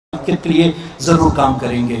के लिए जरूर काम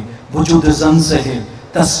करेंगे। वजूद जन से है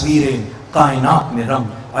तस्वीरें कायनात में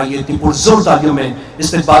रंग। आइए इतनी पुरजोर तालियों में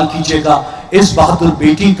इस्तेमाल कीजिएगा इस बहादुर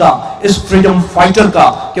बेटी का, इस फ्रीडम फाइटर का,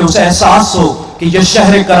 कि उसे एहसास हो कि ये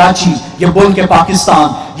शहर कराची, ये मुल्क के पाकिस्तान,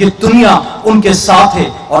 ये दुनिया उनके साथ है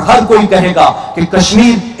और हर कोई कहेगा कि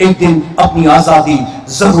कश्मीर एक दिन अपनी आजादी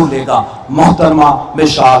जरूर लेगा। मोहतरमा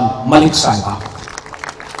मिसाल मलिक साहिबा।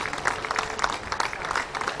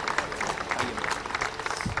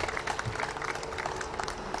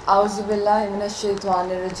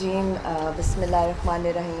 Auzubillahiminash-shaytanir-rajeem.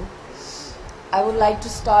 Bismillahir-rahmanir-rahim. I would like to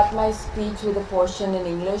start my speech with a portion in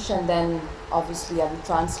English, and then obviously I will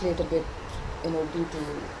translate a bit due to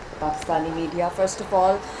Pakistani media. First of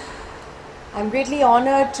all, I'm greatly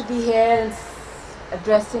honored to be here and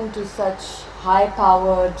addressing to such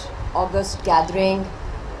high-powered, august gathering,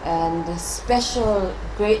 and special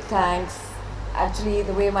great thanks. Actually,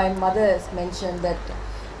 the way my mother has mentioned that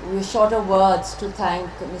we're short of words to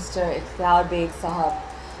thank Mr. Ikhtiar Beg Sahab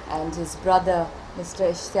and his brother, Mr.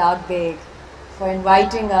 Ishtiaq Beg, for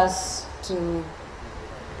inviting us to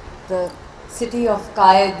the city of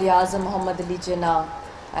Quaid-e-Azam Muhammad Ali Jinnah,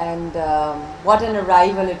 and what an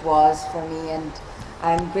arrival it was for me. And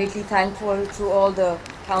I'm greatly thankful to all the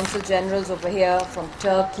Council Generals over here from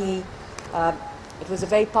Turkey. It was a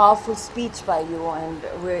very powerful speech by you, and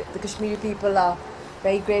the Kashmiri people are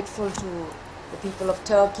very grateful to the people of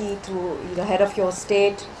Turkey, to the head of your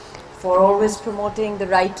state, for always promoting the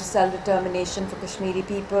right to self-determination for Kashmiri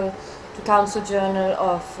people, to Council General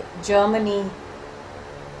of Germany,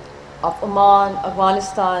 of Oman,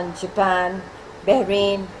 Afghanistan, Japan,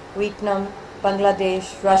 Bahrain, Vietnam, Bangladesh,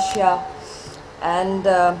 Russia, and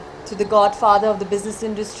to the godfather of the business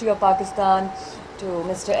industry of Pakistan, to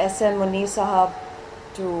Mr. S.M. Munir Sahab,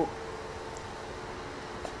 to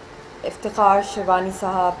Iftikhar Shirwani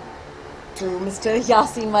Sahab, to Mr.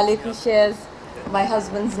 Yasin Malik, who shares my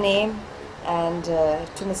husband's name, and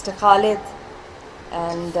to Mr. Khalid,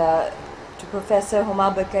 and to Professor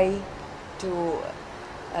Huma Bakai, to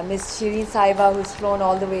Ms. Shireen Saiba, who's flown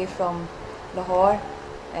all the way from Lahore,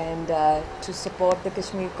 and to support the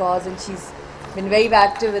Kashmir cause, and she's been very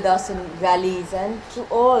active with us in rallies, and to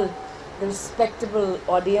all the respectable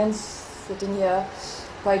audience sitting here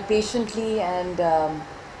quite patiently and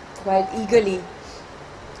quite eagerly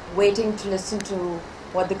waiting to listen to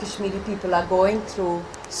what the Kashmiri people are going through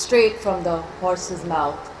straight from the horse's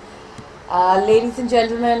mouth. Ladies and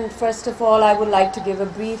gentlemen, first of all, I would like to give a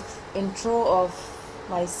brief intro of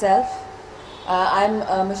myself. I'm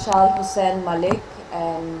Misal Hussain Malik,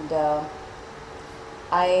 and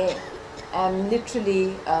I am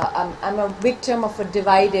literally, I'm a victim of a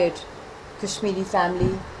divided Kashmiri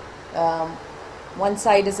family. One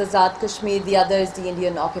side is Azad Kashmir, the other is the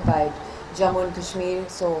Indian occupied Jammu and Kashmir,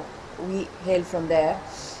 so we hail from there.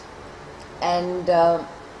 And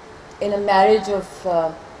in a marriage of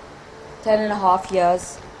 10.5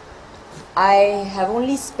 years, I have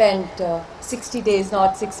only spent 60 days,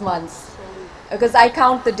 not 6 months, because I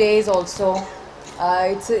count the days also.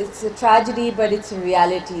 It's a tragedy, but it's a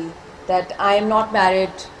reality that I am not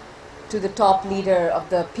married to the top leader of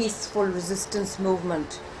the peaceful resistance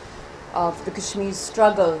movement of the Kashmir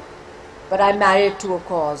struggle, but I'm married to a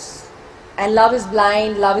cause. And love is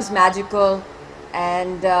blind, love is magical,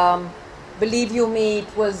 and believe you me,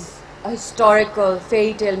 it was a historical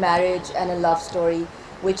fairy tale marriage and a love story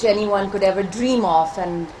which anyone could ever dream of,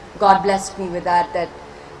 and God blessed me with that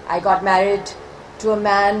I got married to a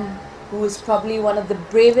man who is probably one of the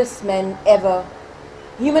bravest men ever,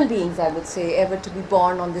 human beings I would say, ever to be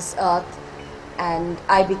born on this earth, and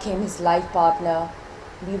I became his life partner.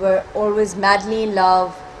 We were always madly in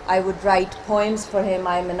love. I would write poems for him.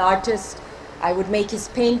 I'm an artist. I would make his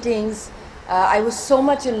paintings. I was so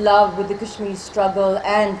much in love with the Kashmir struggle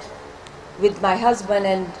and with my husband.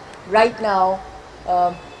 And right now,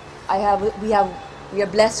 we are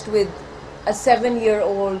blessed with a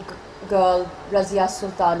 7-year-old girl, Razia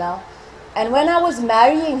Sultana. And when I was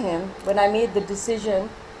marrying him, when I made the decision,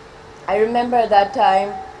 I remember at that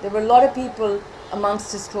time there were a lot of people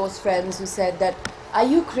amongst his close friends who said that, "Are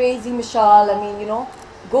you crazy, Misal? I mean,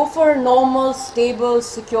 go for a normal, stable,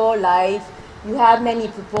 secure life. You have many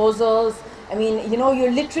proposals. I mean,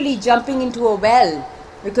 you're literally jumping into a well,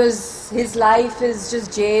 because his life is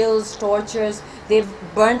just jails, tortures. They've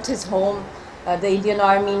burnt his home, the Indian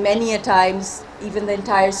Army, many a times, even the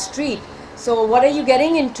entire street. So what are you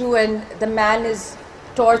getting into?" And the man is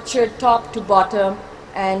tortured top to bottom,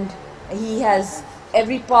 and he has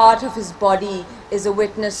every part of his body is a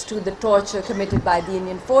witness to the torture committed by the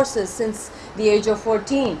Indian forces since the age of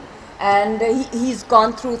 14. And he's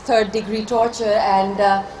gone through 3rd-degree torture, and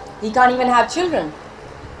he can't even have children.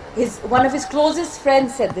 one of his closest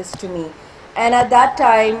friends said this to me. And at that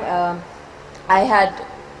time,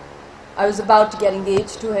 I was about to get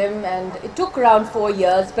engaged to him, and it took around 4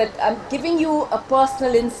 years. But I'm giving you a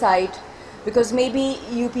personal insight because maybe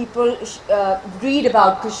you people read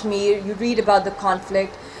about Kashmir, you read about the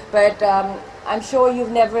conflict, but I'm sure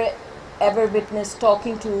you've never ever witnessed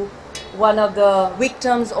talking to one of the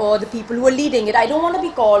victims or the people who are leading it. I don't want to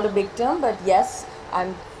be called a victim, but yes,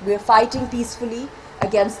 we're fighting peacefully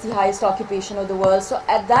against the highest occupation of the world. So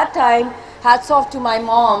at that time, hats off to my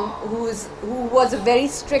mom, who was a very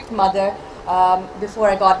strict mother before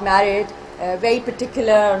I got married, very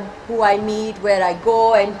particular on who I meet, where I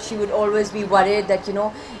go, and she would always be worried that, you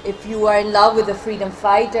know, if you are in love with a freedom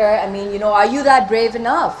fighter, I mean, you know, are you that brave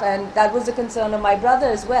enough? And that was the concern of my brother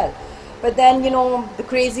as well. But then, you know, the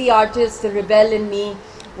crazy artist, the rebel in me,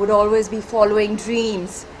 would always be following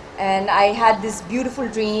dreams. And I had this beautiful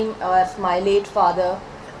dream of my late father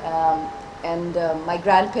and my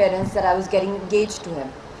grandparents that I was getting engaged to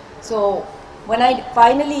him. So when I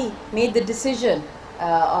finally made the decision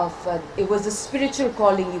it was a spiritual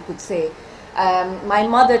calling, you could say, my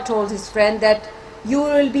mother told his friend that you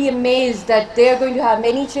will be amazed that they are going to have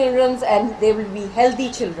many children and they will be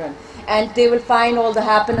healthy children and they will find all the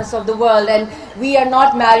happiness of the world, and we are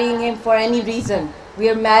not marrying him for any reason. We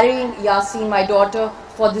are marrying Yasin, my daughter,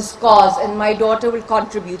 for this cause, and my daughter will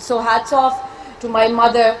contribute. So hats off to my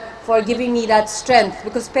mother for giving me that strength,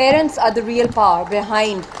 because parents are the real power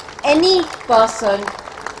behind any person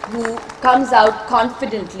who comes out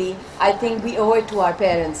confidently. I think we owe it to our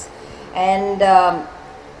parents. And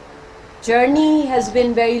journey has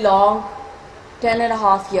been very long,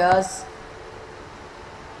 10.5 years.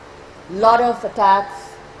 Lot of attacks,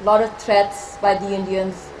 lot of threats by the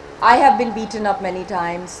Indians. I have been beaten up many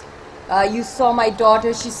times. You saw my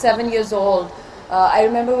daughter, she's 7 years old. I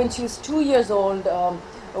remember when she was 2 years old,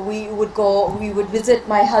 we would visit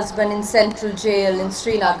my husband in Central Jail in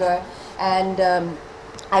Srinagar, and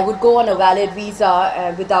I would go on a valid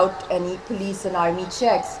visa without any police and army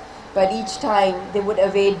checks, but each time they would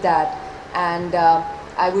evade that, and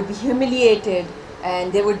I would be humiliated,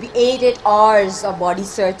 and there would be 8 hours of body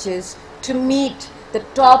searches to meet the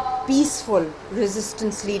top peaceful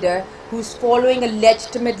resistance leader who's following a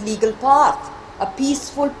legitimate legal path, a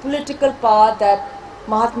peaceful political path that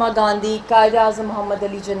Mahatma Gandhi, Quaid-e-Azam Muhammad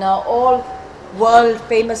Ali Jinnah, all world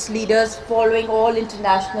famous leaders following all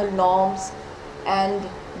international norms. And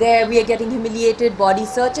there we are getting humiliated, body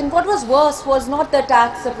search. And what was worse was not the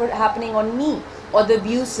attacks that were happening on me or the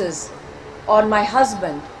abuses on my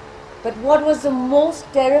husband, but what was the most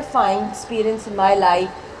terrifying experience in my life,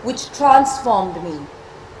 which transformed me.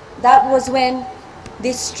 That was when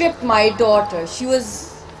they stripped my daughter. She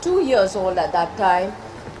was 2 years old at that time,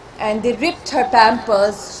 and they ripped her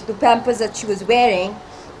pampers, the pampers that she was wearing.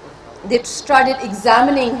 They started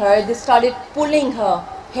examining her, they started pulling her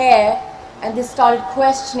hair, and they started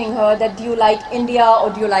questioning her that, do you like India or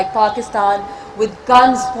do you like Pakistan, with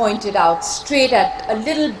guns pointed out straight at a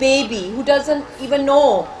little baby who doesn't even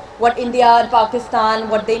know what India and Pakistan,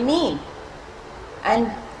 what they mean.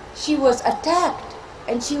 And she was attacked,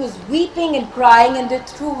 and she was weeping and crying, and they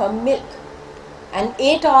threw her milk. And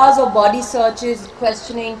 8 hours of body searches,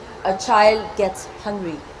 questioning, a child gets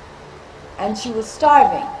hungry. And she was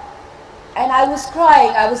starving. And I was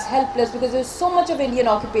crying, I was helpless, because there was so much of Indian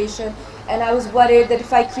occupation, and I was worried that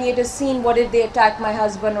if I create a scene, what if they attack my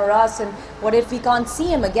husband or us, and what if we can't see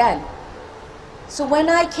him again? So when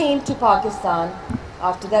I came to Pakistan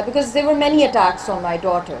after that, because there were many attacks on my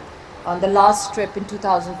daughter on the last trip in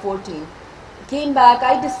 2014, came back,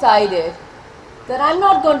 I decided that I'm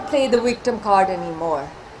not going to play the victim card anymore.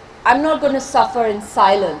 I'm not going to suffer in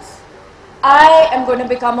silence. I am going to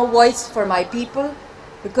become a voice for my people,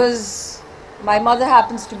 because my mother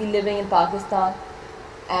happens to be living in Pakistan,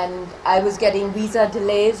 and I was getting visa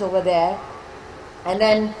delays over there, and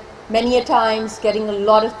then many a times getting a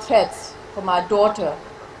lot of threats for my daughter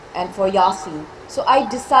and for Yasin. So I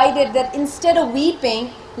decided that instead of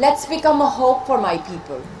weeping, let's become a hope for my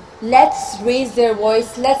people. Let's raise their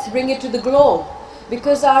voice, let's bring it to the globe,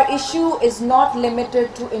 because our issue is not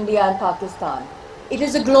limited to India and Pakistan. It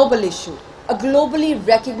is a global issue, a globally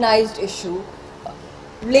recognized issue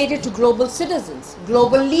related to global citizens,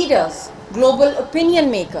 global leaders, global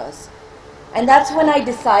opinion makers. And that's when I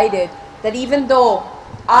decided that even though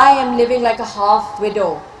I am living like a half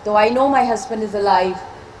widow, though I know my husband is alive,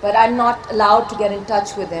 but I'm not allowed to get in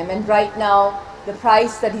touch with him. And right now, the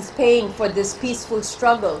price that he's paying for this peaceful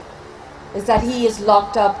struggle is that he is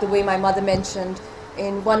locked up, the way my mother mentioned,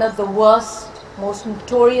 in one of the worst, most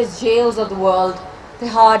notorious jails of the world, the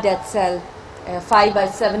Tihar death cell, 5 by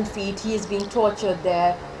 7 feet. He is being tortured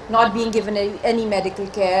there. not being given any medical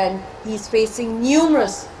care, and he's facing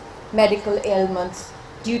numerous medical ailments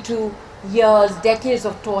due to years, decades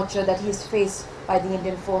of torture that he's faced by the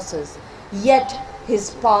Indian forces. Yet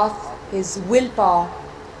his path, his willpower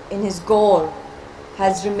in his goal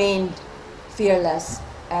has remained fearless,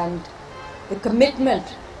 and the commitment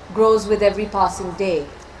grows with every passing day.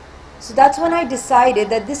 So that's when I decided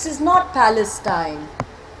that this is not Palestine,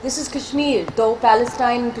 this is Kashmir. Though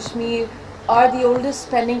Palestine and Kashmir are the oldest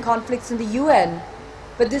pending conflicts in the UN,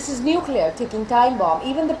 but this is nuclear, ticking time bomb.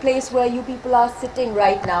 Even the place where you people are sitting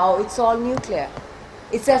right now, it's all nuclear.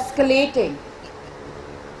 It's escalating.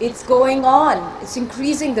 It's going on. It's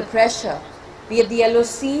increasing the pressure. Be it the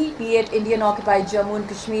LOC, be it Indian occupied Jammu and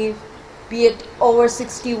Kashmir, be it over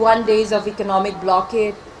 61 days of economic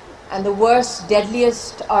blockade, and the worst,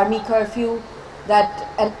 deadliest army curfew that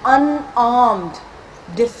an unarmed,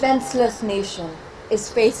 defenseless nation is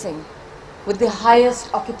facing with the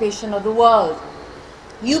highest occupation of the world.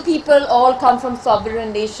 You people all come from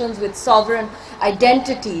sovereign nations with sovereign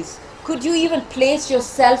identities. Could you even place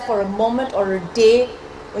yourself for a moment or a day?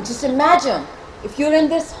 Or just imagine if you're in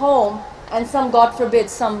this home and some, God forbid,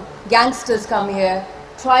 some gangsters come here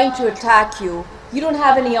trying to attack you. You don't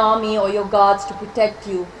have any army or your guards to protect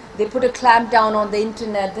you. They put a clamp down on the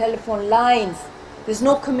internet, telephone lines. There's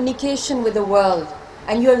no communication with the world.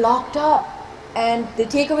 And you're locked up. And they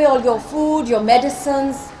take away all your food, your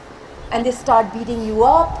medicines, and they start beating you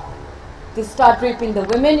up. They start raping the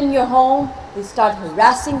women in your home. They start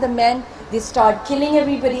harassing the men. They start killing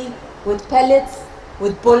everybody with pellets,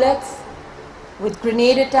 with bullets, with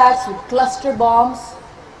grenade attacks, with cluster bombs.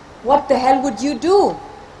 What the hell would you do?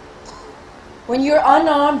 When you're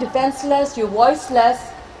unarmed, defenseless, you're voiceless,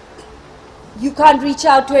 you can't reach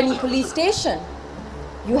out to any police station.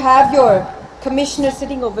 You have your commissioner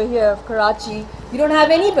sitting over here of Karachi. You don't have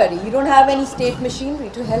anybody. You don't have any state machinery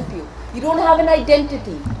to help you. You don't have an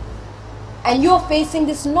identity. And you're facing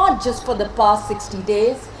this not just for the past 60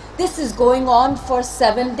 days. This is going on for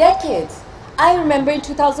 7 decades. I remember in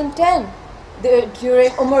 2010,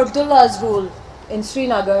 during Umar Abdullah's rule in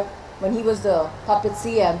Srinagar, when he was the puppet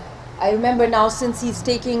CM, I remember now, since he's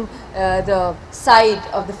taking the side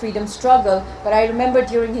of the freedom struggle, but I remember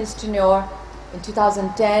during his tenure in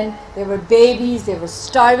 2010, there were babies, they were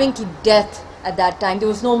starving to death at that time. There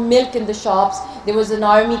was no milk in the shops. There was an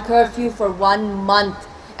army curfew for 1 month,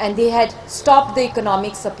 and they had stopped the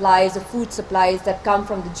economic supplies, the food supplies that come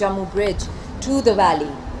from the Jammu Bridge to the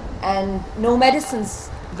valley. And no medicines,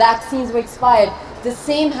 vaccines were expired. The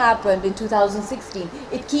same happened in 2016.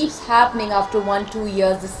 It keeps happening after 1-2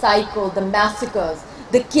 years. The cycle, the massacres,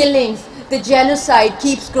 the killings, the genocide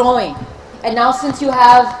keeps growing. And now since you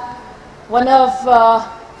have one of,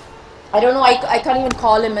 I don't know, I can't even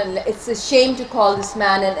call him, it's a shame to call this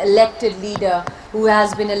man an elected leader who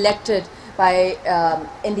has been elected by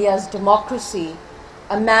India's democracy,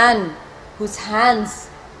 a man whose hands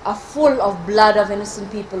are full of blood of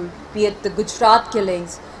innocent people, be it the Gujarat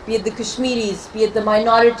killings, be it the Kashmiris, be it the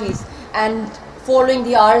minorities, and following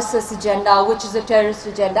the RSS agenda, which is a terrorist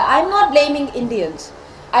agenda. I'm not blaming Indians.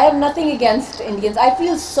 I have nothing against Indians. I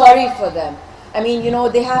feel sorry for them. I mean, you know,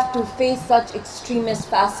 they have to face such extremist,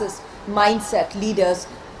 fascist mindset leaders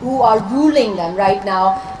who are ruling them right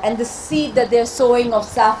now, and the seed that they're sowing of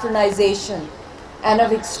saffronization and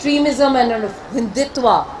of extremism and of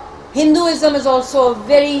Hindutva. Hinduism is also a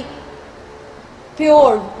very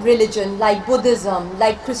pure religion, like Buddhism,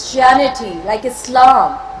 like Christianity, like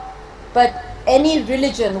Islam. But any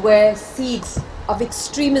religion where seeds of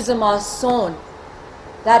extremism are sown,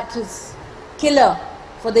 that is killer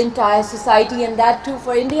for the entire society, and that too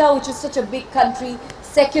for India, which is such a big country,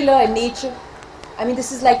 secular in nature. I mean,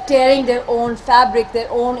 this is like tearing their own fabric, their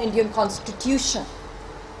own Indian constitution.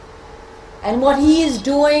 And what he is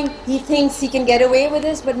doing, he thinks he can get away with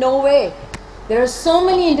this, but no way. There are so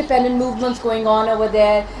many independent movements going on over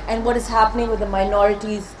there, and what is happening with the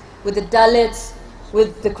minorities, with the Dalits,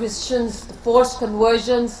 with the Christians, the forced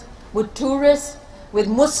conversions, with tourists, with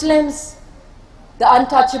Muslims, the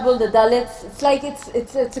untouchable, the Dalits. It's like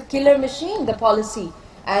it's a killer machine, the policy.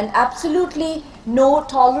 And absolutely no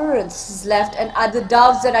tolerance is left. And the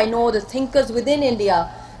doves that I know, the thinkers within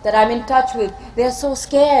India that I'm in touch with, they're so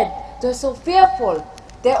scared, they're so fearful,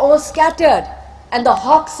 they're all scattered, and the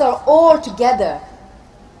hawks are all together.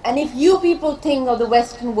 And if you people think of the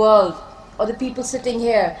Western world, or the people sitting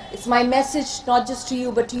here, it's my message not just to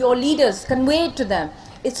you but to your leaders, convey it to them.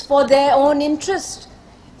 It's for their own interest,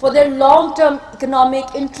 for their long-term economic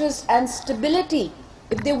interest and stability.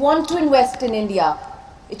 If they want to invest in India,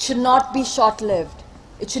 it should not be short-lived.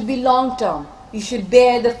 It should be long-term. You should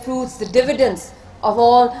bear the fruits, the dividends of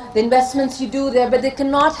all the investments you do there, but they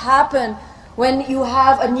cannot happen when you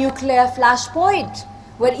have a nuclear flashpoint,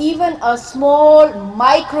 where even a small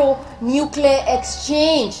micro nuclear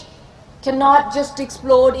exchange cannot just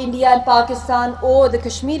explode India and Pakistan or the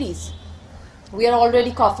Kashmiris. We are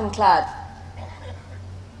already coffin clad.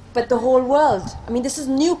 But the whole world, I mean, this is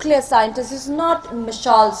nuclear scientists, this is not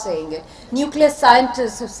Misal saying it. Nuclear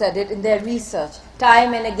scientists have said it in their research,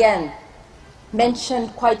 time and again,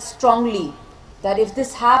 mentioned quite strongly that if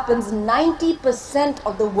this happens, 90%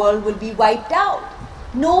 of the world will be wiped out.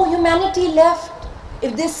 No humanity left.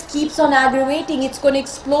 If this keeps on aggravating, it's going to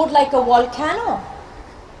explode like a volcano.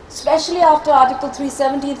 Especially after Article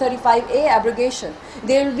 370 and 35A abrogation.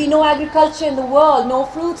 There will be no agriculture in the world, no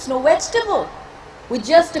fruits, no vegetable. With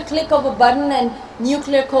just a click of a button and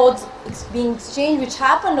nuclear codes being exchanged, which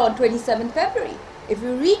happened on 27 February. If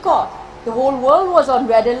you recall, the whole world was on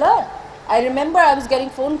red alert. I remember I was getting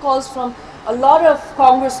phone calls from a lot of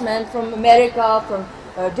congressmen from America, from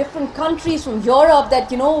different countries, from Europe,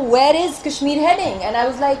 that, you know, where is Kashmir heading? And I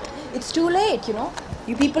was like, it's too late, you know.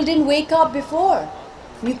 You people didn't wake up before.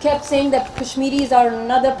 You kept saying that Kashmiris are on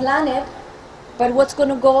another planet, but what's going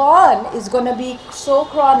to go on is going to be so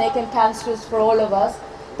chronic and cancerous for all of us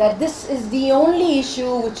that this is the only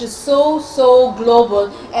issue which is so global,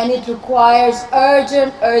 and it requires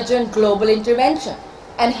urgent global intervention.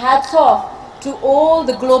 And hats off to all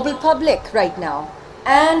the global public right now,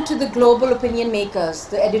 and to the global opinion makers,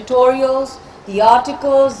 the editorials, the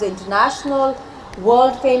articles, the international,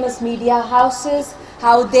 world famous media houses,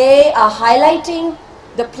 how they are highlighting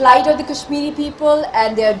the plight of the Kashmiri people,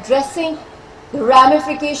 and they're addressing the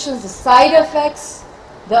ramifications, the side effects,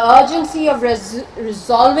 the urgency of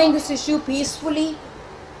resolving this issue peacefully.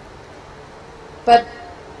 But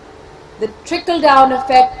the trickle-down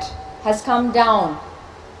effect has come down.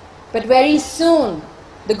 But very soon,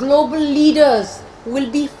 the global leaders will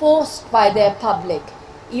be forced by their public.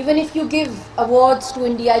 Even if you give awards to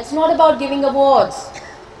India, it's not about giving awards.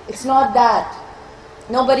 It's not that.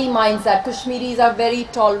 Nobody minds that. Kashmiris are a very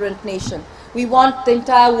tolerant nation. We want the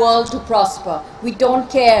entire world to prosper. We don't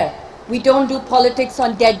care. We don't do politics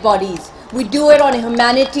on dead bodies. We do it on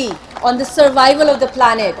humanity, on the survival of the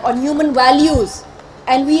planet, on human values.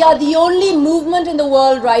 And we are the only movement in the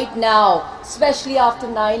world right now, especially after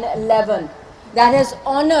 9/11, that has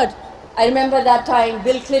honored. I remember that time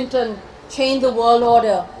Bill Clinton changed the world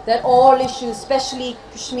order, that all issues, especially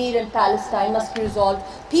Kashmir and Palestine, must be resolved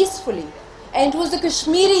peacefully. And it was the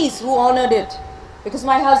Kashmiris who honored it, because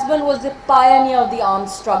my husband was the pioneer of the armed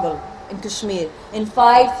struggle in Kashmir. In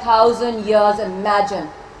 5,000 years, imagine,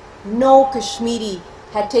 no Kashmiri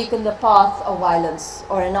had taken the path of violence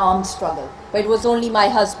or an armed struggle. But it was only my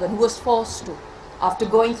husband who was forced to, after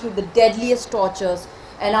going through the deadliest tortures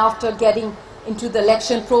and after getting into the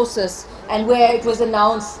election process, and where it was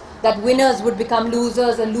announced that winners would become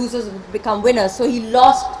losers and losers would become winners. So he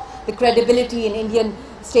lost the credibility in Indian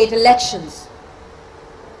state elections.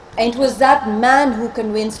 And it was that man who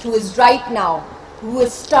convinced, who is right now, who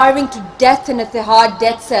is starving to death in a hard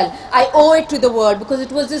death cell. I owe it to the world, because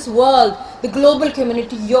it was this world, the global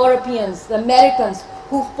community, Europeans, the Americans,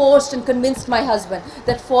 who forced and convinced my husband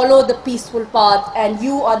that follow the peaceful path, and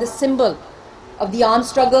you are the symbol of the armed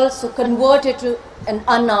struggle, so convert it to an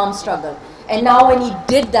unarmed struggle. And now when he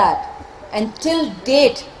did that, and till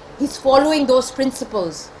date, he's following those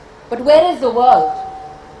principles. But where is the world?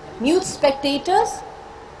 Mute spectators?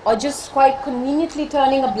 Or just quite conveniently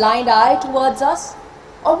turning a blind eye towards us?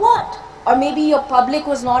 Or what? Or maybe your public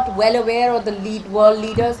was not well aware, or the world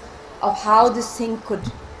leaders, of how this thing could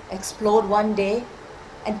explode one day.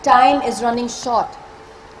 And time is running short.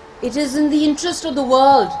 It is in the interest of the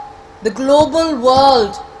world, the global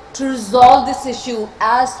world, to resolve this issue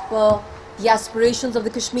as per the aspirations of the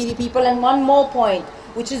Kashmiri people. And one more point,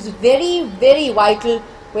 which is very vital,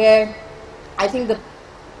 where I think the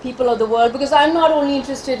people of the world, because I'm not only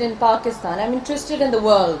interested in Pakistan, I'm interested in the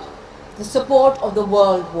world, the support of the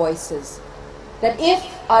world voices. That if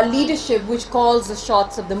our leadership, which calls the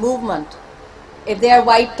shots of the movement, if they are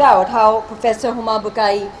wiped out, how Professor Huma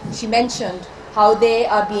Bukai, she mentioned, how they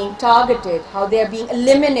are being targeted, how they are being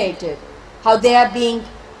eliminated, how they are being,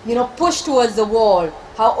 pushed towards the wall,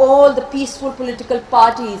 how all the peaceful political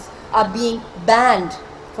parties are being banned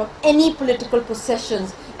from any political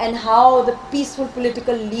possessions, and how the peaceful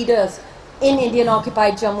political leaders in Indian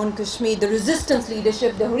occupied Jammu and Kashmir, the resistance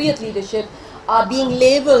leadership, the Hurriyat leadership, are being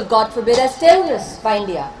labeled, God forbid, as terrorists by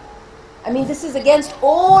India. I mean, this is against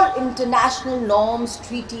all international norms,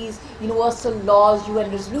 treaties, universal laws, UN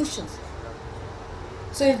resolutions.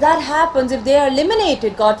 So if that happens, if they are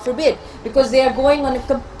eliminated, God forbid, because they are going on a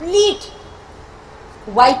complete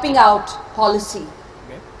wiping out policy,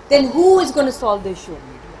 then who is going to solve the issue?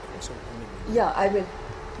 Yeah, I will.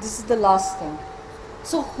 This is the last thing.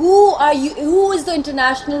 So who is the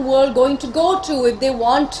international world going to go to if they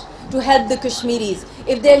want to help the Kashmiris,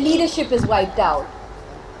 if their leadership is wiped out?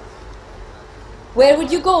 Where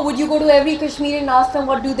would you go? Would you go to every Kashmiri and ask them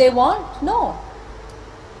what do they want? No.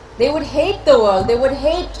 They would hate the world. They would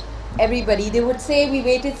hate everybody. They would say we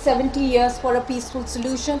waited 70 years for a peaceful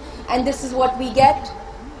solution and this is what we get.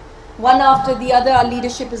 One after the other, our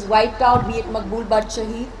leadership is wiped out, be it Maqbool Butt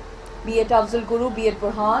Shaheed, be it Afzal Guru, be it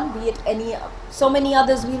Burhan, be it so many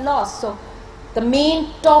others we lost. So the main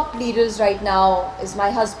top leaders right now is my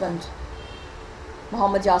husband,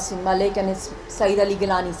 Muhammad Yasin Malik, and it's Saeed Ali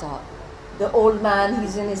Gilani Sahab. The old man,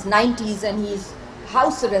 he's in his 90s and he's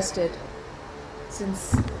house arrested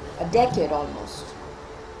since a decade almost.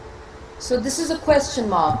 So this is a question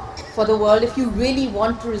mark for the world if you really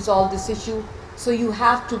want to resolve this issue. So you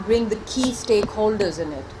have to bring the key stakeholders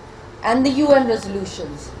in it and the UN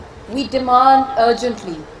resolutions. We demand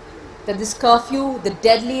urgently that this curfew, the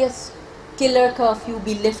deadliest killer curfew,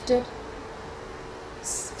 be lifted.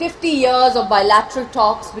 50 years of bilateral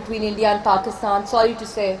talks between India and Pakistan, sorry to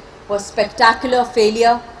say, was spectacular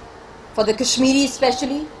failure for the Kashmiris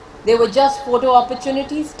especially. They were just photo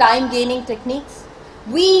opportunities, time-gaining techniques.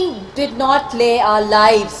 We did not lay our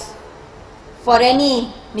lives for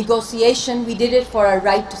any negotiation. We did it for our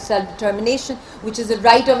right to self-determination, which is a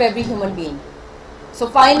right of every human being. So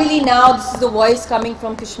finally now this is the voice coming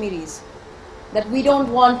from Kashmiris, that we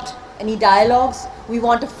don't want any dialogues, we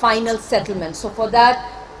want a final settlement. So for that,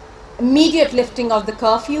 immediate lifting of the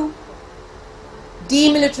curfew,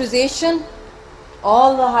 demilitarization,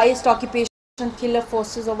 all the highest occupation killer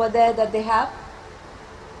forces over there that they have,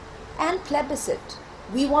 and plebiscite.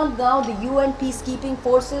 We want now the UN peacekeeping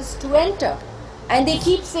forces to enter. And they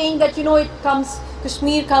keep saying that, you know,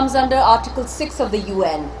 Kashmir comes under Article 6 of the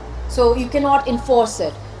UN, so you cannot enforce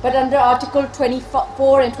it. But under Article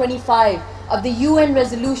 24 and 25 of the UN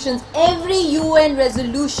resolutions, every UN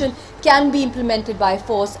resolution can be implemented by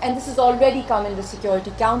force, and this has already come in the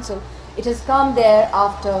Security Council. It has come there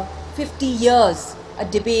after 50 years. A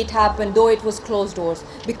debate happened, though it was closed doors,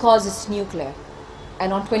 because it's nuclear.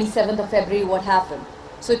 And on 27th of February, what happened?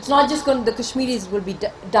 So it's not just the Kashmiris will be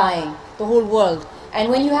dying, the whole world. And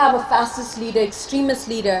when you have a fascist leader, extremist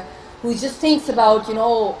leader, who just thinks about, you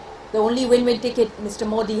know, the only win-win ticket Mr.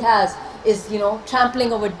 Modi has is, you know,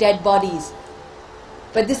 trampling over dead bodies.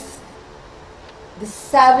 But this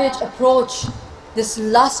savage approach, this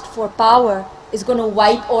lust for power is going to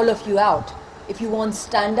wipe all of you out if you won't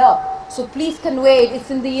stand up. So please convey it.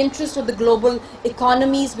 It's in the interest of the global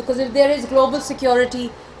economies, because if there is global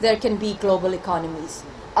security, there can be global economies.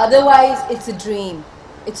 Otherwise, it's a dream.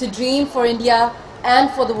 It's a dream for India and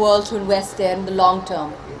for the world to invest there in the long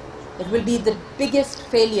term. It will be the biggest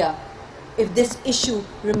failure if this issue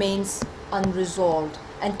remains unresolved.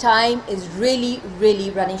 And time is really,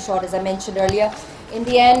 really running short, as I mentioned earlier. In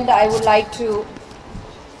the end, I would like to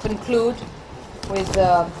conclude with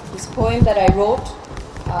this poem that I wrote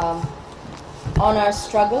on our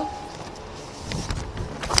struggle.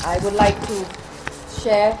 I would like to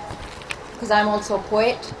share, because I'm also a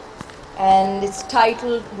poet, and it's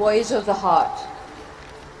titled Voyage of the Heart.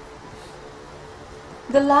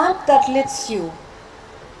 The lamp that lits you,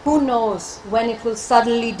 who knows when it will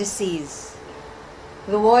suddenly decease?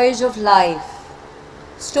 The voyage of life,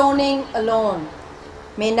 stoning alone,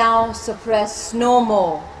 may now suppress no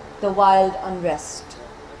more the wild unrest.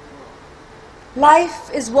 Life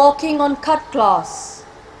is walking on cut glass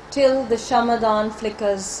till the Shamadan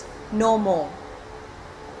flickers no more.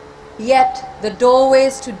 Yet the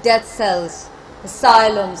doorways to death cells,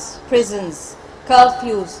 asylums, prisons,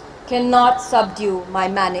 curfews cannot subdue my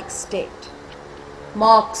manic state.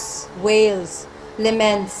 Mocks, wails,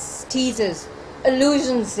 laments, teases,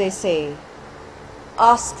 illusions, they say.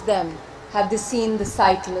 Ask them, have they seen the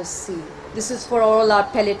sightless sea? This is for all our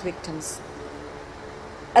pellet victims.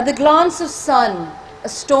 At the glance of sun, a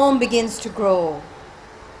storm begins to grow.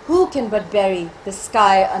 Who can but bury the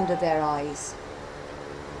sky under their eyes?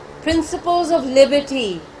 Principles of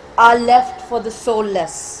liberty are left for the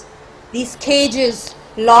soulless. These cages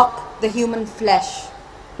lock the human flesh.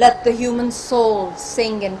 Let the human soul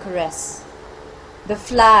sing and caress. The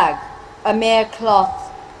flag, a mere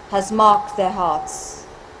cloth, has marked their hearts.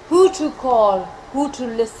 Who to call, who to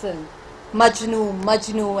listen? Majnu,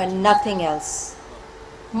 Majnu, and nothing else.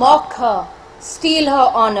 Mock her, steal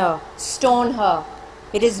her honor, stone her.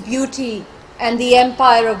 It is beauty and the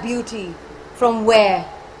empire of beauty from where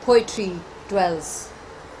poetry dwells.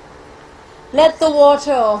 Let the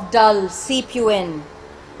water of dull seep you in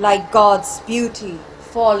like God's beauty,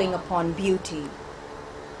 falling upon beauty.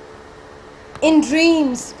 In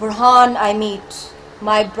dreams, Burhan, I meet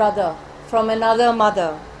my brother from another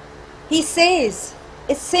mother. He says,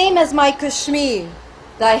 it's same as my Kashmir,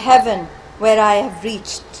 thy heaven where I have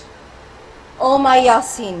reached. Oh my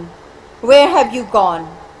Yasin, where have you gone?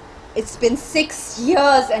 It's been 6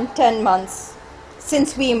 years and 10 months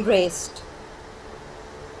since we embraced.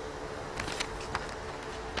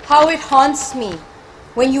 How it haunts me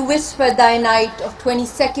when you whisper thy night of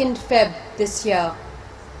 22nd Feb this year,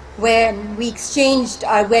 when we exchanged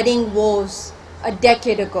our wedding vows a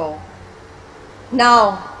decade ago.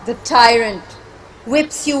 Now the tyrant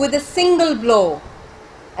whips you with a single blow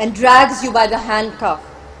and drags you by the handcuff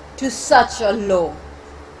to such a low.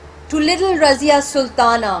 To little Razia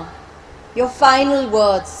Sultana, your final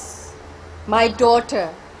words, my daughter,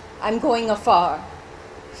 I'm going afar.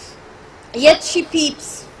 Yet she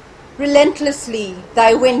peeps relentlessly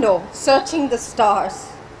thy window, searching the stars,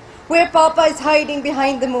 where Papa is hiding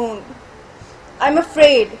behind the moon. I'm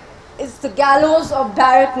afraid it's the gallows of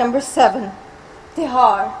barrack number 7,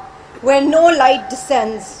 Tihar, where no light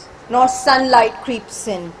descends, nor sunlight creeps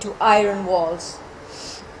in to iron walls.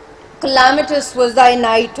 Calamitous was thy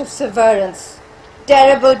night of severance,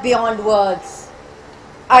 terrible beyond words.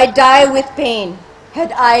 I die with pain,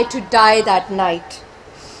 had I to die that night.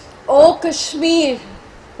 O Kashmir,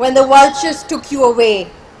 when the vultures took you away,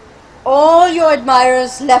 all your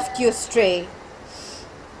admirers left you astray.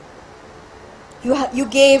 You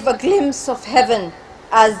gave a glimpse of heaven,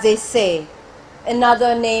 as they say,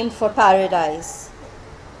 another name for paradise.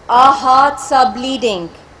 Our hearts are bleeding,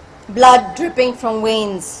 blood dripping from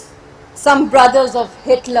veins. Some brothers of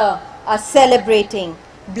Hitler are celebrating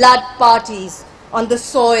blood parties on the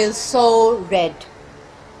soil so red.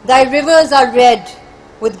 Thy rivers are red,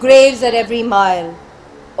 with graves at every mile.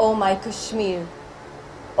 Oh my Kashmir,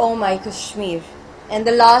 oh my Kashmir. And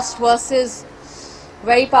the last verse is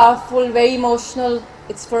very powerful, very emotional.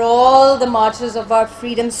 It's for all the martyrs of our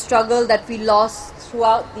freedom struggle that we lost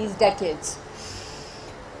throughout these decades.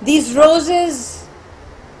 These roses,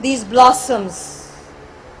 these blossoms,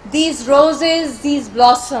 these roses, these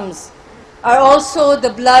blossoms are also the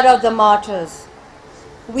blood of the martyrs.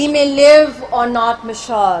 We may live or not,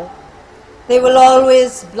 Mishal. They will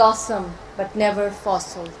always blossom, but never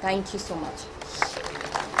fossil. Thank you so much.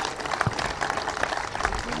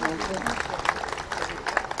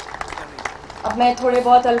 اب میں تھوڑے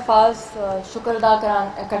بہت الفاظ شکر ادا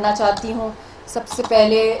کرنا چاہتی ہوں. سب سے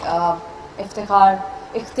پہلے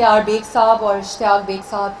اختیار بیگ صاحب اور اشتیاق بیگ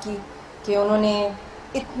صاحب کی کہ انہوں نے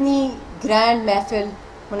اتنی گرینڈ محفل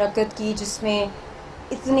منعقد کی جس میں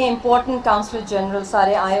اتنے امپورٹنٹ کاؤنسلر جنرل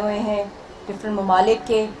سارے آئے ہوئے ہیں ڈفرینٹ ممالک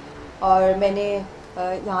کے. اور میں نے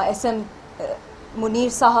یہاں ایس ایم منیر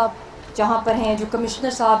صاحب جہاں پر ہیں جو کمشنر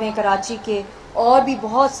صاحب ہیں کراچی کے, اور بھی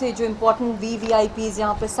بہت سے جو امپورٹنٹ وی آئی پیز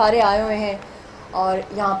یہاں پہ سارے آئے ہوئے ہیں. اور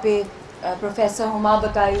یہاں پہ پروفیسر ہما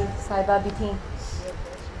بکائی صاحبہ بھی تھیں.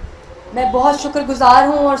 میں بہت شکر گزار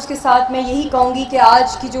ہوں, اور اس کے ساتھ میں یہی کہوں گی کہ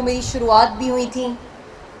آج کی جو میری شروعات بھی ہوئی تھیں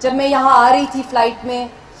جب میں یہاں آ رہی تھی فلائٹ میں,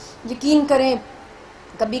 یقین کریں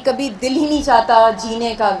کبھی کبھی دل ہی نہیں چاہتا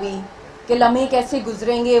جینے کا بھی کہ لمحے کیسے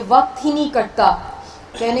گزریں گے, وقت ہی نہیں کٹتا.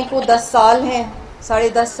 کہنے کو 10 سال ہیں,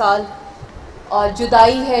 10.5 سال, اور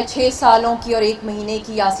جدائی ہے 6 سالوں کی اور 1 مہینے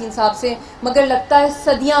کی یاسین صاحب سے, مگر لگتا ہے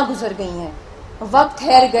صدیاں گزر گئی ہیں. وقت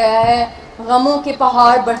ٹھہر گیا ہے, غموں کے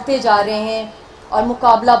پہاڑ بڑھتے جا رہے ہیں اور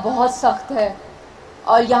مقابلہ بہت سخت ہے.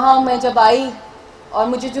 اور یہاں میں جب آئی اور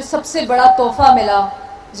مجھے جو سب سے بڑا تحفہ ملا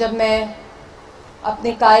جب میں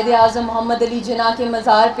اپنے قائد اعظم محمد علی جناح کے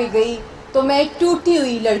مزار پہ گئی, تو میں ایک ٹوٹی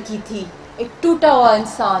ہوئی لڑکی تھی, ایک ٹوٹا ہوا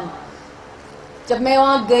انسان. جب میں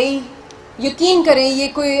وہاں گئی, یقین کریں یہ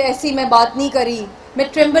کوئی ایسی میں بات نہیں کری, میں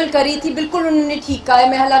ٹرمبل کری تھی, بالکل انہوں نے ٹھیک کہا ہے.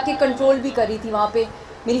 میں حالانکہ کنٹرول بھی کری تھی وہاں پہ,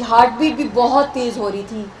 میری ہارٹ بیٹ بھی بہت تیز ہو رہی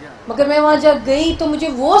تھی, مگر میں وہاں جب گئی تو مجھے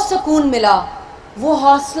وہ سکون ملا, وہ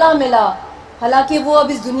حوصلہ ملا. حالانکہ وہ اب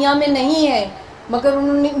اس دنیا میں نہیں ہے, مگر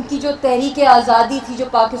انہوں نے ان کی جو تحریک آزادی تھی, جو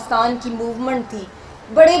پاکستان کی موومنٹ تھی,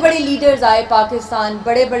 بڑے بڑے لیڈرز آئے پاکستان,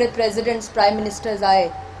 بڑے بڑے پریزیڈنٹس, پرائم منسٹرز آئے,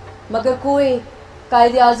 مگر کوئی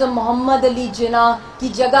قائد اعظم محمد علی جناح کی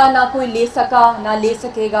جگہ نہ کوئی لے سکا, نہ لے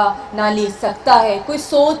سکے گا, نہ لے سکتا ہے, کوئی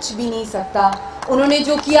سوچ بھی نہیں سکتا. انہوں نے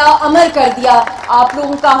جو کیا امر کر دیا. آپ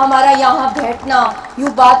لوگوں کا ہمارا یہاں بیٹھنا,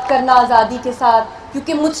 یوں بات کرنا آزادی کے ساتھ,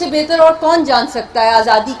 کیونکہ مجھ سے بہتر اور کون جان سکتا ہے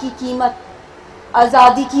آزادی کی قیمت,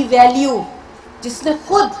 آزادی کی ویلیو, جس نے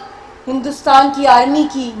خود ہندوستان کی آرمی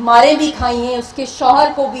کی ماریں بھی کھائی ہیں, اس کے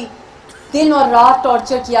شوہر کو بھی دن اور رات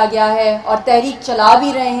ٹارچر کیا گیا ہے, اور تحریک چلا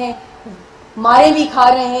بھی رہے ہیں, ماریں بھی کھا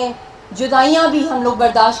رہے ہیں, جدائیاں بھی ہم لوگ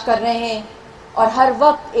برداشت کر رہے ہیں, اور ہر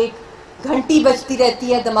وقت ایک گھنٹی بجتی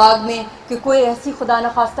رہتی ہے دماغ میں کہ کوئی ایسی خدا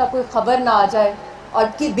نخواستہ کوئی خبر نہ آ جائے، اور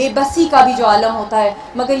کہ بے بسی کا بھی جو عالم ہوتا ہے،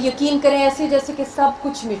 مگر یقین کریں ایسے جیسے کہ سب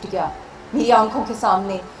کچھ مٹ گیا میری آنکھوں کے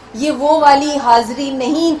سامنے. یہ وہ والی حاضری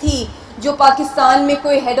نہیں تھی جو پاکستان میں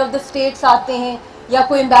کوئی ہیڈ آف دا اسٹیٹس آتے ہیں یا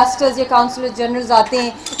کوئی امبیسڈرز یا کاؤنسلر جنرلز آتے ہیں.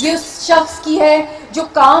 یہ اس شخص کی ہے جو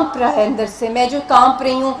کانپ رہا ہے اندر سے، میں جو کانپ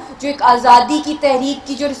رہی ہوں، جو ایک آزادی کی تحریک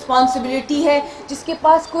کی جو رسپانسبلٹی ہے، جس کے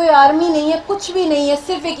پاس کوئی آرمی نہیں ہے، کچھ بھی نہیں ہے،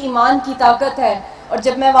 صرف ایک ایمان کی طاقت ہے. اور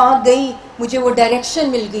جب میں وہاں گئی مجھے وہ ڈائریکشن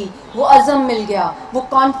مل گئی، وہ عزم مل گیا، وہ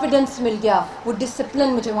کانفیڈنس مل گیا، وہ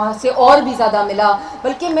ڈسپلن مجھے وہاں سے اور بھی زیادہ ملا.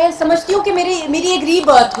 بلکہ میں سمجھتی ہوں کہ میری ایک ری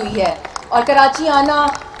برتھ ہوئی ہے. اور کراچی آنا،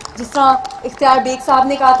 جس طرح اختیار بیگ صاحب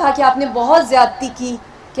نے کہا تھا کہ آپ نے بہت زیادتی کی،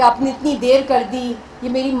 کہ آپ نے اتنی دیر کر دی، یہ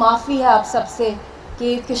میری معافی ہے آپ سب سے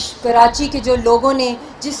کہ کراچی کے جو لوگوں نے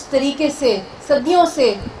جس طریقے سے صدیوں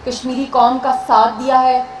سے کشمیری قوم کا ساتھ دیا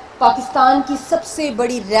ہے، پاکستان کی سب سے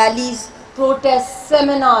بڑی ریلیز، پروٹیسٹ،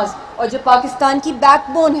 سیمینارز، اور جو پاکستان کی بیک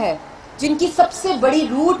بون ہے، جن کی سب سے بڑی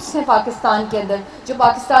روٹس ہیں پاکستان کے اندر، جو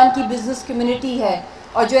پاکستان کی بزنس کمیونٹی ہے،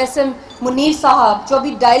 اور جو ایس ایم منیر صاحب جو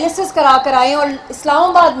ابھی ڈائلسس کرا کر آئے ہیں، اور اسلام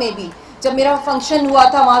آباد میں بھی جب میرا فنکشن ہوا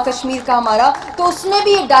تھا وہاں کشمیر کا ہمارا، تو اس میں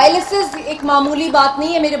بھی ڈائلسس ایک معمولی بات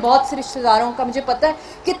نہیں ہے. میرے بہت سے رشتہ داروں کا مجھے پتہ ہے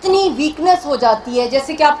کتنی ویکنس ہو جاتی ہے،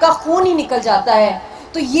 جیسے کہ آپ کا خون ہی نکل جاتا ہے.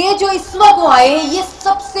 تو یہ جو اس وقت وہ آئے ہیں، یہ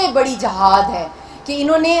سب سے بڑی جہاد ہے کہ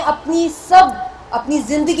انہوں نے اپنی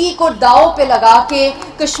زندگی کو داؤ پہ لگا کے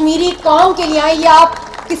کشمیری قوم کے لیے آئے. یہ آپ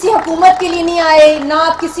کسی حکومت کے لیے نہیں آئے، نہ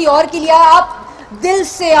آپ کسی اور کے لیے آئے، آپ دل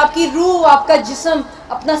سے، آپ کی روح، آپ کا جسم،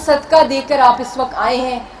 اپنا صدقہ دے کر آپ اس وقت آئے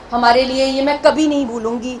ہیں ہمارے لیے. یہ میں کبھی نہیں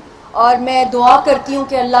بھولوں گی، اور میں دعا کرتی ہوں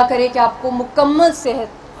کہ اللہ کرے کہ آپ کو مکمل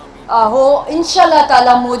صحت ہو. انشاءاللہ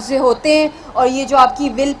تعالی معجزے ہوتے ہیں، اور یہ جو آپ کی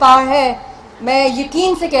ول پاور ہے، میں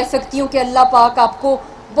یقین سے کہہ سکتی ہوں کہ اللہ پاک آپ کو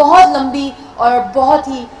بہت لمبی اور بہت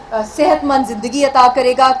ہی صحت مند زندگی عطا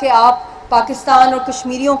کرے گا کہ آپ پاکستان اور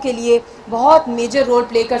کشمیریوں کے لیے بہت میجر رول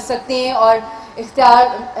پلے کر سکتے ہیں. اور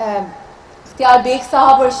اختیار بیگ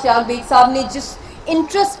صاحب اور اشتیاق بیگ صاحب نے جس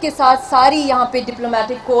انٹرسٹ کے ساتھ ساری یہاں پہ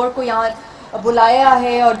ڈپلومیٹک کور کو یہاں بلایا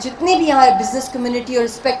ہے، اور جتنے بھی یہاں بزنس کمیونٹی اور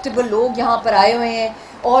رسپیکٹیبل لوگ یہاں پر آئے ہوئے ہیں،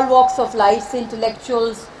 آل واکس آف لائف سے،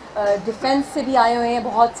 انٹلیکچوئلس، ڈیفنس سے بھی آئے ہوئے ہیں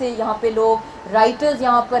بہت سے یہاں پہ لوگ، رائٹرز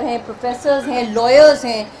یہاں پر ہیں، پروفیسرز ہیں، لائرز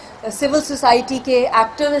ہیں، سول سوسائٹی کے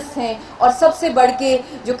ایکٹیوسٹ ہیں، اور سب سے بڑھ کے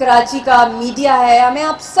جو کراچی کا میڈیا ہے. میں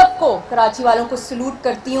آپ سب کو، کراچی والوں کو سلوٹ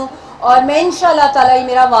کرتی ہوں. اور میں انشاءاللہ تعالیٰ، یہ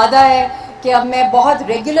میرا وعدہ ہے کہ اب میں بہت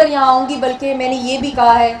ریگولر یہاں آؤں گی، بلکہ میں نے یہ بھی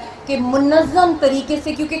کہا ہے کہ منظم طریقے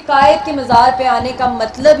سے، کیونکہ قائد کے مزار پہ آنے کا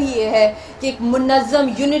مطلب ہی یہ ہے کہ ایک منظم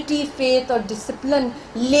یونٹی، فیتھ اور ڈسپلن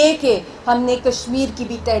لے کے ہم نے کشمیر کی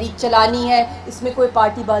بھی تحریک چلانی ہے. اس میں کوئی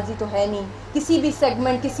پارٹی بازی تو ہے نہیں، کسی بھی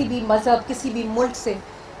سیگمنٹ، کسی بھی مذہب، کسی بھی ملک سے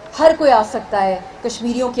ہر کوئی آ سکتا ہے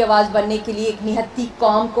کشمیریوں کی آواز بننے کے لیے. ایک نہتی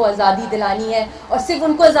قوم کو آزادی دلانی ہے، اور صرف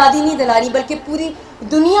ان کو آزادی نہیں دلانی بلکہ پوری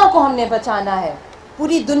دنیا کو ہم نے بچانا ہے،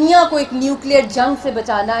 پوری دنیا کو ایک نیوکلیئر جنگ سے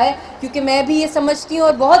بچانا ہے. کیونکہ میں بھی یہ سمجھتی ہوں،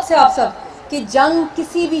 اور بہت سے آپ سب، کہ جنگ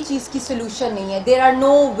کسی بھی چیز کی سلوشن نہیں ہے. There are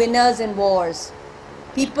know winners in wars.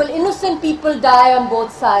 innocent people die on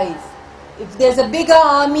both sides. If there's a bigger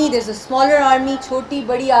army, there's a smaller army. چھوٹی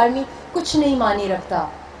بڑی آرمی کچھ نہیں معنی رکھتا.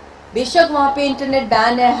 بے شک وہاں پہ انٹرنیٹ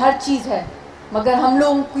بین ہے، ہر چیز ہے، مگر ہم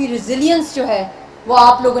لوگوں کی ریزیلینس جو ہے وہ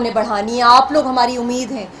آپ لوگوں نے بڑھانی ہے. آپ لوگ ہماری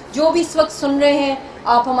امید ہیں، جو بھی اس وقت سن رہے ہیں،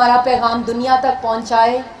 آپ ہمارا پیغام دنیا تک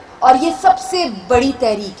پہنچائے. اور یہ سب سے بڑی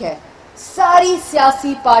تحریک ہے. ساری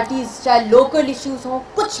سیاسی پارٹیز، چاہے لوکل ایشوز ہوں،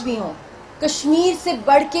 کچھ بھی ہوں، کشمیر سے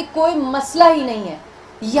بڑھ کے کوئی مسئلہ ہی نہیں ہے.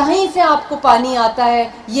 یہیں سے آپ کو پانی آتا ہے،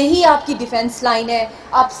 یہی آپ کی ڈیفنس لائن ہے.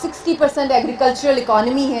 آپ 60% ایگریکلچرل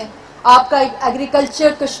اکانومی ہے. آپ کا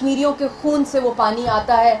ایگریکلچر کشمیریوں کے خون سے وہ پانی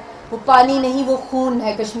آتا ہے. وہ پانی نہیں، وہ خون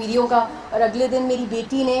ہے کشمیریوں کا. اور اگلے دن میری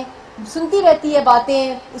بیٹی نے، سنتی رہتی ہے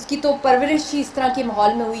باتیں، اس کی تو پرورش ہی اس طرح کے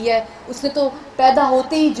ماحول میں ہوئی ہے. اس نے تو پیدا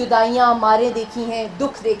ہوتے ہی جدائیاں، مارے دیکھی ہیں،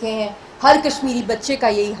 دکھ دیکھے ہیں. ہر کشمیری بچے کا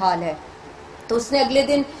یہی حال ہے. تو اس نے اگلے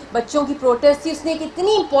دن بچوں کی پروٹیسٹ تھی، اس نے ایک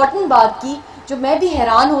اتنی امپورٹنٹ بات کی جو میں بھی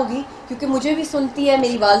حیران ہوگی، کیونکہ مجھے بھی سنتی ہے،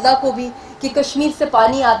 میری والدہ کو بھی، کہ کشمیر سے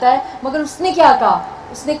پانی آتا ہے. مگر اس نے کیا کہا؟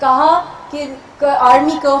 اس نے کہا کہ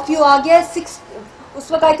آرمی کرفیو آ گیا ہے.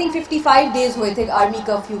 اس وقت آئی تھنک 55 ڈیز ہوئے تھے آرمی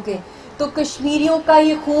کرفیو کے. تو کشمیریوں کا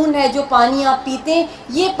یہ خون ہے، جو پانی آپ پیتے ہیں،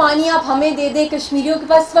 یہ پانی آپ ہمیں دے دیں. کشمیریوں کے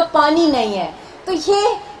پاس اس وقت پانی نہیں ہے. تو یہ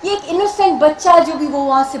ایک انوسینٹ بچہ جو بھی وہ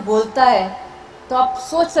وہاں سے بولتا ہے، تو آپ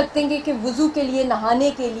سوچ سکتے ہیں کہ وضو کے لیے، نہانے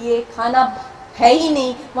کے لیے کھانا ہے ہی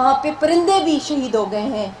نہیں. وہاں پہ پرندے بھی شہید ہو گئے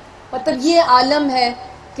ہیں. مطلب یہ عالم ہے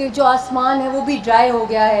کہ جو آسمان ہے وہ بھی ڈرائی ہو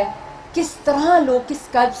گیا ہے. کس طرح لوگ کس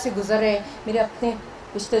کرب سے گزر رہے ہیں. میرے اپنے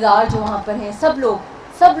رشتہ دار جو وہاں پر ہیں،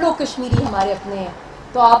 سب لوگ کشمیری ہمارے اپنے ہیں.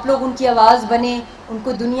 تو آپ لوگ ان کی آواز بنیں, ان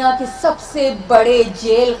کو دنیا کے سب سے بڑے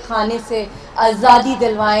جیل خانے سے آزادی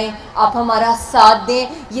دلوائیں, آپ ہمارا ساتھ دیں.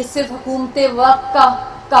 یہ صرف حکومت وقت کا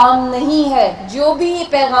کام نہیں ہے, جو بھی یہ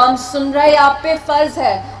پیغام سن رہا ہے آپ پہ فرض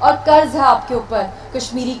ہے اور قرض ہے آپ کے اوپر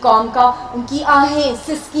کشمیری قوم کا. ان کی آہیں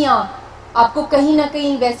سسکیاں آپ کو کہیں نہ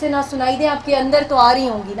کہیں ویسے نہ سنائی دیں, آپ کے اندر تو آ رہی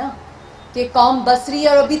ہوں گی نا کہ قوم بس رہی ہے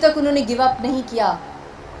اور ابھی تک انہوں نے گیو اپ نہیں کیا.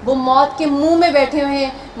 وہ موت کے منہ میں بیٹھے ہوئے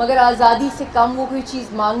ہیں مگر آزادی سے کم وہ کوئی چیز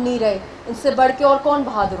مانگ نہیں رہے. ان سے بڑھ کے اور کون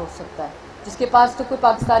بہادر ہو سکتا ہے, جس کے پاس تو کوئی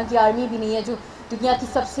پاکستان کی آرمی بھی نہیں ہے جو دنیا کی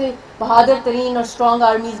سب سے بہادر ترین اور اسٹرانگ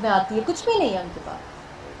آرمیز میں آتی ہے, کچھ بھی نہیں ہے ان کے پاس.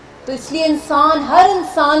 تو اس لیے انسان, ہر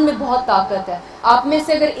انسان میں بہت طاقت ہے. آپ میں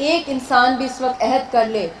سے اگر ایک انسان بھی اس وقت عہد کر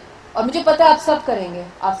لے, اور مجھے پتہ ہے آپ سب کریں گے,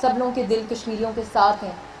 آپ سب لوگوں کے دل کشمیریوں کے ساتھ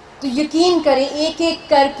ہیں, تو یقین کریں ایک ایک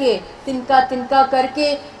کر کے تنکا تنکا کر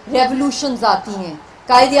کے ریولوشنز آتی ہیں.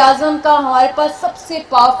 قائد اعظم کا ہمارے پاس سب سے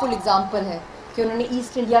پاورفل اگزامپل ہے کہ انہوں نے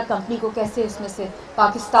ایسٹ انڈیا کمپنی کو کیسے اس میں سے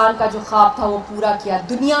پاکستان کا جو خواب تھا وہ پورا کیا,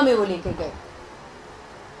 دنیا میں وہ لے کے گئے.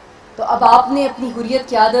 تو اب آپ نے اپنی حریت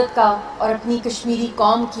قیادت کا اور اپنی کشمیری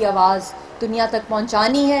قوم کی آواز دنیا تک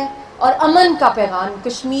پہنچانی ہے, اور امن کا پیغام.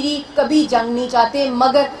 کشمیری کبھی جنگ نہیں چاہتے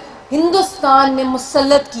مگر ہندوستان نے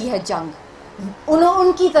مسلط کی ہے جنگ.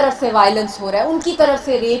 ان کی طرف سے وائلنس ہو رہا ہے, ان کی طرف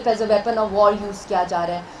سے rape as a weapon of war use کیا جا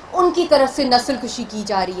رہا ہے, ان کی طرف سے نسل کشی کی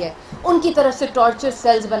جا رہی ہے, ان کی طرف سے ٹارچر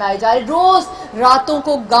سیلز بنائے جا رہے ہیں. روز راتوں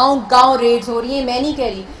کو گاؤں گاؤں ریڈز ہو رہی ہیں. میں نہیں کہہ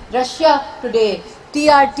رہی, Russia today,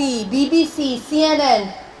 TRT, BBC, CNN,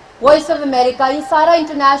 voice of America, یہ سارا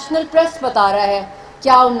انٹرنیشنل پریس بتا رہا ہے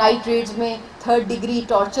کیا ان نائٹ ریڈز میں 3rd ڈگری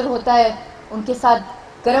ٹارچر ہوتا ہے. ان کے ساتھ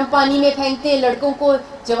گرم پانی میں پھینکتے ہیں لڑکوں کو,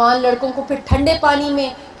 جوان لڑکوں کو, پھر ٹھنڈے پانی میں,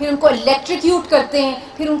 پھر ان کو الیکٹریکیوٹ کرتے ہیں,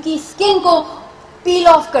 پھر ان کی اسکن کو پیل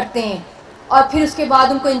آف کرتے ہیں, اور پھر اس کے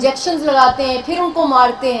بعد ان کو انجیکشنز لگاتے ہیں, پھر ان کو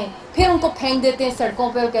مارتے ہیں, پھر ان کو پھینک دیتے ہیں سڑکوں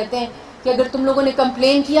پہ, اور کہتے ہیں کہ اگر تم لوگوں نے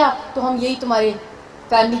کمپلین کیا تو ہم یہی تمہارے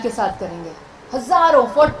فیملی کے ساتھ کریں گے. ہزاروں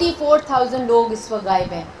 44,000 لوگ اس وقت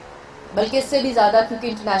غائب ہیں, بلکہ اس سے بھی زیادہ کیونکہ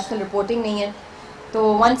انٹرنیشنل رپورٹنگ نہیں ہے. تو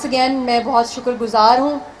ونس اگین میں بہت شکر گزار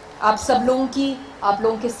ہوں آپ سب لوگوں کی, آپ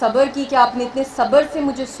لوگوں کے صبر کی, کہ آپ نے اتنے صبر سے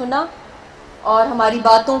مجھے سنا, اور ہماری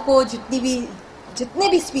باتوں کو جتنے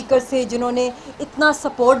بھی اسپیکر سے جنہوں نے اتنا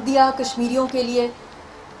سپورٹ دیا کشمیریوں کے لیے,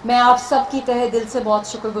 میں آپ سب کی تہہ دل سے بہت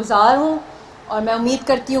شکر گزار ہوں. اور میں امید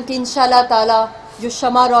کرتی ہوں کہ انشاءاللہ تعالی جو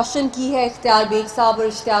شمع روشن کی ہے اختیار بیگ صاحب اور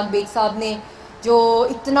اشتیاق بیگ صاحب نے, جو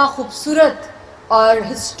اتنا خوبصورت اور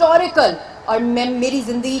ہسٹوریکل, اور میری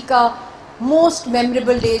زندگی کا موسٹ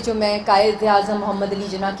میموریبل ڈے جو میں قائد اعظم محمد علی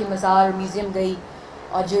جناح کے مزار اور میوزیم گئی,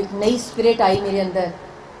 اور جو ایک نئی اسپرٹ آئی میرے اندر,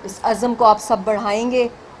 اس عزم کو آپ سب بڑھائیں گے,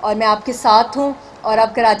 اور میں آپ کے ساتھ ہوں. اور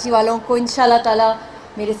اب کراچی والوں کو انشاءاللہ تعالی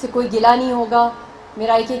میرے سے کوئی گلہ نہیں ہوگا.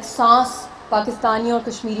 میرا ایک ایک سانس پاکستانیوں اور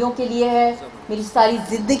کشمیریوں کے لیے ہے, میری ساری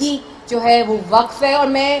زندگی جو ہے وہ وقف ہے. اور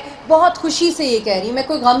میں بہت خوشی سے یہ کہہ رہی ہوں, میں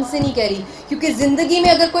کوئی غم سے نہیں کہہ رہی, کیونکہ زندگی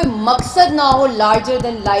میں اگر کوئی مقصد نہ ہو لارجر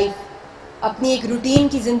دین لائف, اپنی ایک روٹین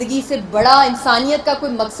کی زندگی سے بڑا انسانیت کا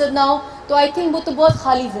کوئی مقصد نہ ہو, تو آئی تھنک وہ تو بہت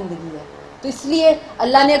خالی زندگی ہے. تو اس لیے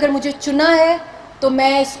اللہ نے اگر مجھے چنا ہے تو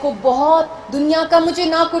میں اس کو بہت, دنیا کا مجھے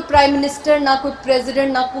نہ کوئی پرائم منسٹر, نہ کوئی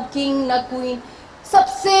پریزیڈنٹ, نہ کوئی کنگ, نہ کوئین, سب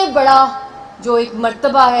سے بڑا جو ایک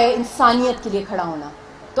مرتبہ ہے انسانیت کے لیے کھڑا ہونا,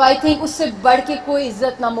 تو آئی تھنک اس سے بڑھ کے کوئی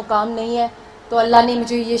عزت نہ مقام نہیں ہے. تو اللہ نے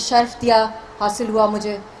مجھے یہ شرف دیا, حاصل ہوا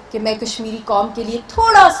مجھے کہ میں کشمیری قوم کے لیے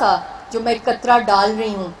تھوڑا سا جو میں قطرہ ڈال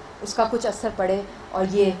رہی ہوں اس کا کچھ اثر پڑے اور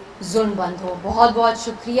یہ ظلم بند ہو. بہت بہت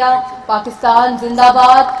شکریہ. پاکستان زندہ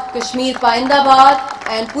باد, کشمیر پائندہ باد,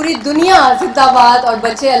 اینڈ پوری دنیا زندہ باد, اور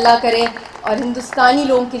بچے اللہ کرے. اور ہندوستانی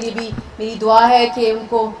لوگوں کے لیے بھی میری دعا ہے کہ ان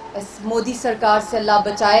کو اس مودی سرکار سے اللہ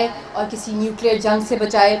بچائے اور کسی نیوکلیئر جنگ سے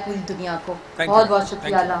بچائے پوری دنیا کو. بہت بہت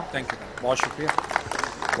شکریہ. اللہ بہت شکریہ.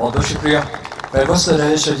 بہت بہت شکریہ. پیوست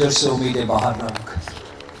رہے شجر سے امیدیں باہر نہ رکھ,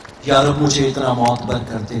 یا رب مجھے اتنا معتبر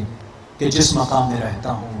کر دے کہ جس مقام میں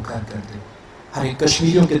رہتا ہوں وہ گھر کر دے. ہر ایک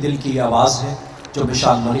کشمیریوں کے دل کی آواز ہے جو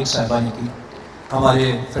مشال ملک صاحبہ نے کی.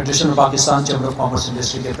 ہمارے federation of Pakistan chamber of commerce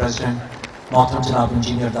industry کے پریزیڈنٹ محترم جناب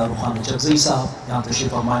انجینئر دارالخان چغزئی صاحب یہاں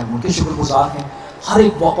تشریف فرمائے, ان کے شکر گزار ہیں. ہر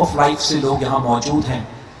ایک واک آف لائف سے لوگ یہاں موجود ہیں,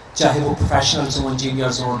 چاہے وہ پروفیشنلز ہوں,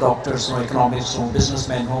 انجینئرز ہوں, ڈاکٹرز ہوں, اکنامکس ہوں, بزنس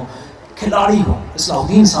مین ہوں, کھلاڑی ہوں. اصلاح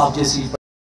الدین صاحب جیسی